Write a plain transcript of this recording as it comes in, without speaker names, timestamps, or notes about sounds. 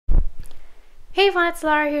Hey everyone, it's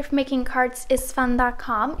Lara here from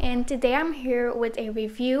makingcardsisfun.com, and today I'm here with a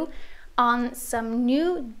review on some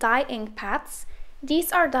new dye ink pads.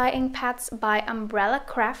 These are dye ink pads by Umbrella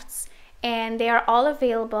Crafts and they are all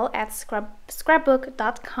available at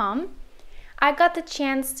scrapbook.com. I got the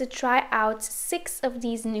chance to try out 6 of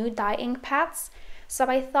these new dye ink pads, so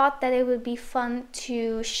I thought that it would be fun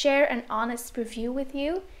to share an honest review with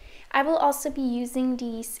you. I will also be using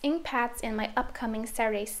these ink pads in my upcoming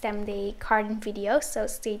Saturday STEM Day carding video, so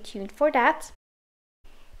stay tuned for that.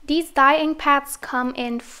 These dye ink pads come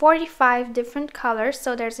in 45 different colors,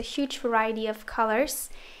 so there's a huge variety of colors.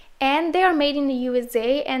 And they are made in the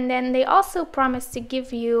USA, and then they also promise to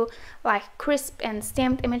give you like crisp and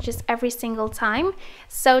stamped images every single time.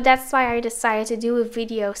 So that's why I decided to do a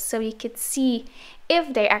video so you could see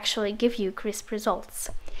if they actually give you crisp results.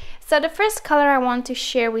 So the first color I want to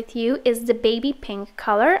share with you is the baby pink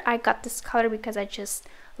color. I got this color because I just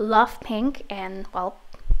love pink, and well,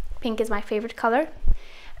 pink is my favorite color.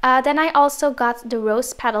 Then I also got the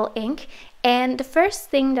rose petal ink, and the first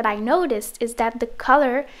thing that I noticed is that the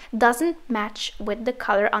color doesn't match with the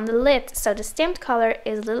color on the lid. So the stamped color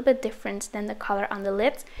is a little bit different than the color on the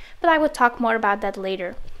lid, but I will talk more about that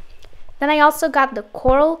later. Then I also got the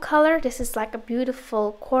coral color. This is like a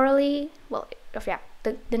beautiful corally, well, yeah,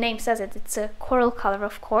 the name says it, it's a coral color,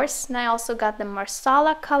 of course. And I also got the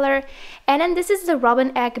Marsala color, and then this is the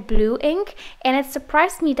Robin Egg Blue ink, and it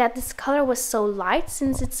surprised me that this color was so light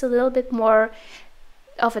since it's a little bit more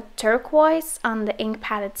of a turquoise on the ink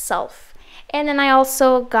pad itself. And then I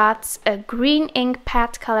also got a green ink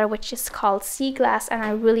pad color, which is called Sea Glass, and I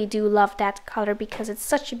really do love that color because it's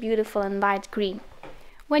such a beautiful and light green.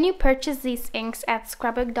 When you purchase these inks at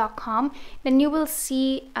scrapbook.com, then you will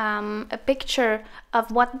see a picture of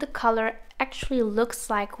what the color actually looks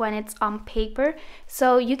like when it's on paper.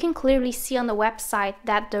 So you can clearly see on the website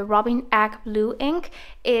that the Robin Egg Blue ink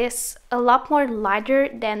is a lot more lighter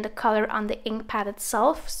than the color on the ink pad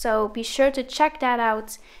itself. So be sure to check that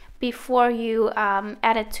out before you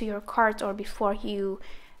add it to your cart or before you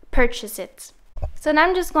purchase it. So now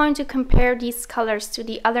I'm just going to compare these colors to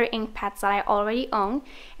the other ink pads that I already own.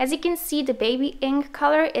 As you can see, the baby pink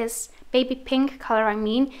color is a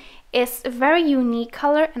very unique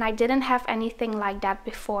color, and I didn't have anything like that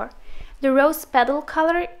before. The rose petal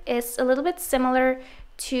color is a little bit similar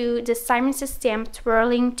to the Simon Says Stamp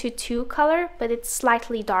Twirling Tutu color, but it's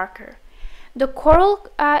slightly darker. The coral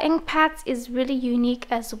ink pads is really unique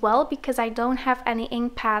as well because I don't have any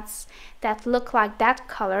ink pads that look like that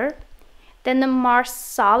color. Then the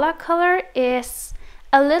Marsala color is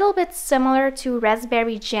a little bit similar to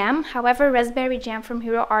Raspberry Jam. However, Raspberry Jam from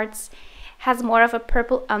Hero Arts has more of a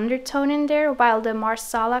purple undertone in there, while the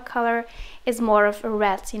Marsala color is more of a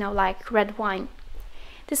red, like red wine.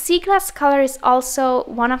 The Sea Glass color is also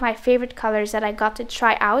one of my favorite colors that I got to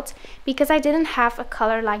try out because I didn't have a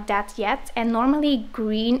color like that yet, and normally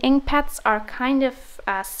green ink pads are kind of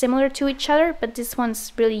similar to each other, but this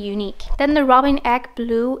one's really unique. Then the Robin Egg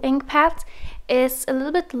Blue ink pad is a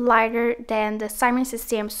little bit lighter than the Simon Says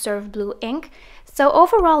Stamp Surf Blue ink. So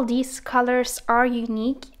overall, these colors are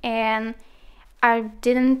unique, and I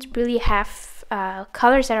didn't really have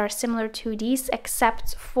colors that are similar to these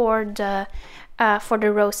except for the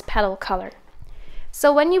rose petal color.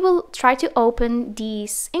 So when you will try to open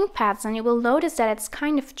these ink pads, and you will notice that it's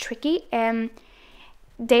kind of tricky, and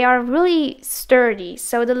they are really sturdy.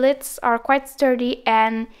 So the lids are quite sturdy,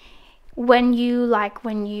 and when you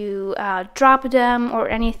drop them or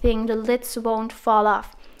anything, the lids won't fall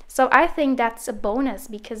off. So I think that's a bonus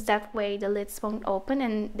because that way the lids won't open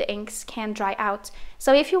and the inks can dry out.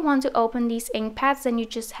 So if you want to open these ink pads, then you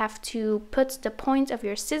just have to put the point of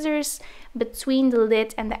your scissors between the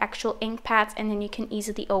lid and the actual ink pads, and then you can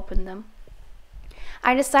easily open them.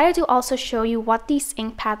 I decided to also show you what these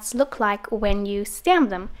ink pads look like when you stamp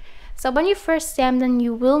them. So when you first stamp them,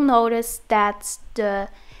 you will notice that the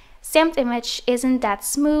stamped image isn't that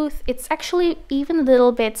smooth. It's actually even a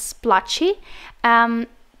little bit splotchy.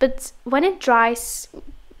 But when it dries,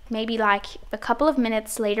 maybe like a couple of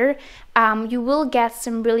minutes later, you will get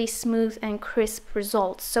some really smooth and crisp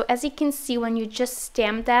results. So as you can see, when you just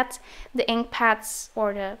stamp that, the ink pads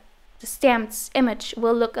or the stamped image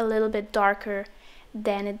will look a little bit darker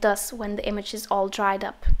than it does when the image is all dried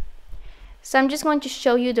up. So I'm just going to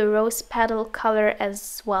show you the rose petal color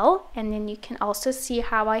as well, and then you can also see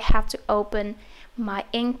how I have to open my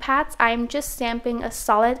ink pads. I'm just stamping a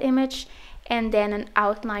solid image and then an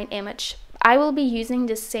outline image. I will be using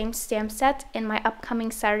the same stamp set in my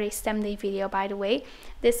upcoming Saturday STEM Day video, by the way.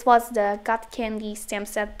 This was the Got Candy stamp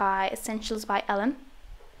set by Essentials by Ellen.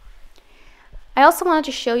 I also wanted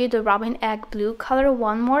to show you the Robin Egg Blue color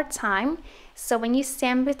one more time. So when you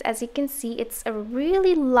stamp it, as you can see, it's a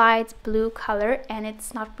really light blue color and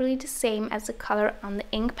it's not really the same as the color on the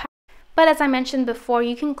ink pad. But as I mentioned before,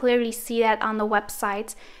 you can clearly see that on the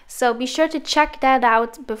website. So be sure to check that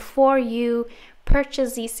out before you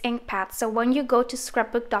purchase these ink pads. So when you go to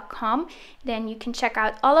scrapbook.com, then you can check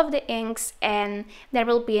out all of the inks and there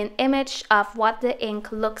will be an image of what the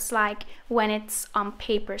ink looks like when it's on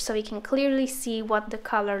paper. So you can clearly see what the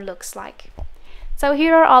color looks like. So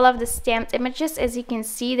here are all of the stamped images. As you can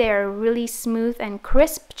see, they are really smooth and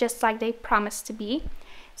crisp, just like they promised to be.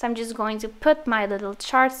 So I'm just going to put my little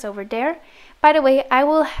charts over there. By the way, I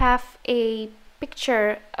will have a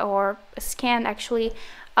picture or a scan actually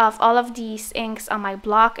of all of these inks on my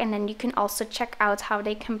blog, and then you can also check out how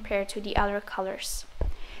they compare to the other colors.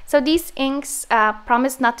 So these inks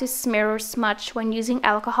promise not to smear or smudge when using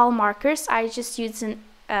alcohol markers. I just used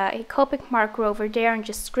a Copic marker over there and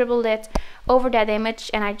just scribbled it over that image,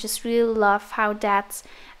 and I just really love how that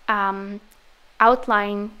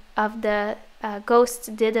outline of the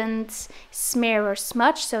ghost didn't smear or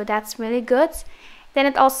smudge, so that's really good. Then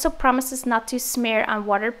it also promises not to smear on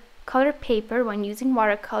watercolor paper when using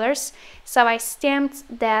watercolors. So I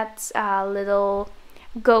stamped that little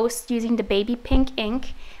ghost using the baby pink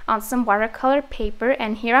ink on some watercolor paper,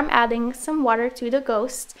 and here I'm adding some water to the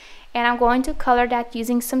ghost, and I'm going to color that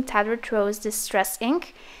using some Tattered Rose Distress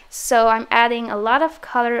ink. So I'm adding a lot of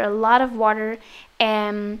color, a lot of water,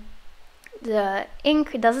 and the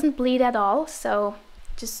ink doesn't bleed at all, so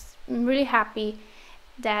just I'm really happy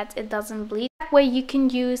that it doesn't bleed. That way you can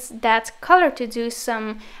use that color to do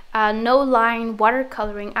some no line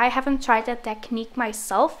watercoloring. I haven't tried that technique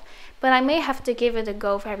myself, but I may have to give it a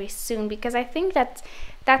go very soon because I think that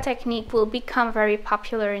that technique will become very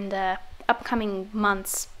popular in the upcoming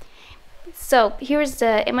months. So here's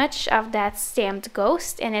the image of that stamped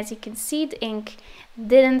ghost, and as you can see, the ink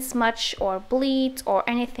didn't smudge or bleed or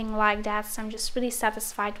anything like that, so I'm just really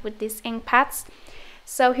satisfied with these ink pads.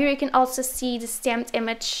 So here you can also see the stamped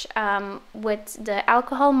image with the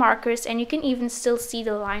alcohol markers, and you can even still see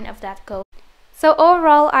the line of that ghost. So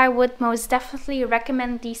overall, I would most definitely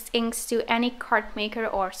recommend these inks to any card maker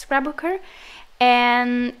or scrapbooker,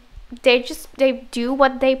 and they do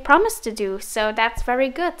what they promise to do, so that's very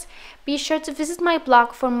good. Be sure to visit my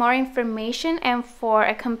blog for more information and for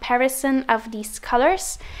a comparison of these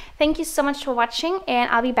colors. Thank you so much for watching, and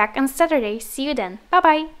I'll be back on Saturday. See you then. Bye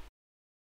bye.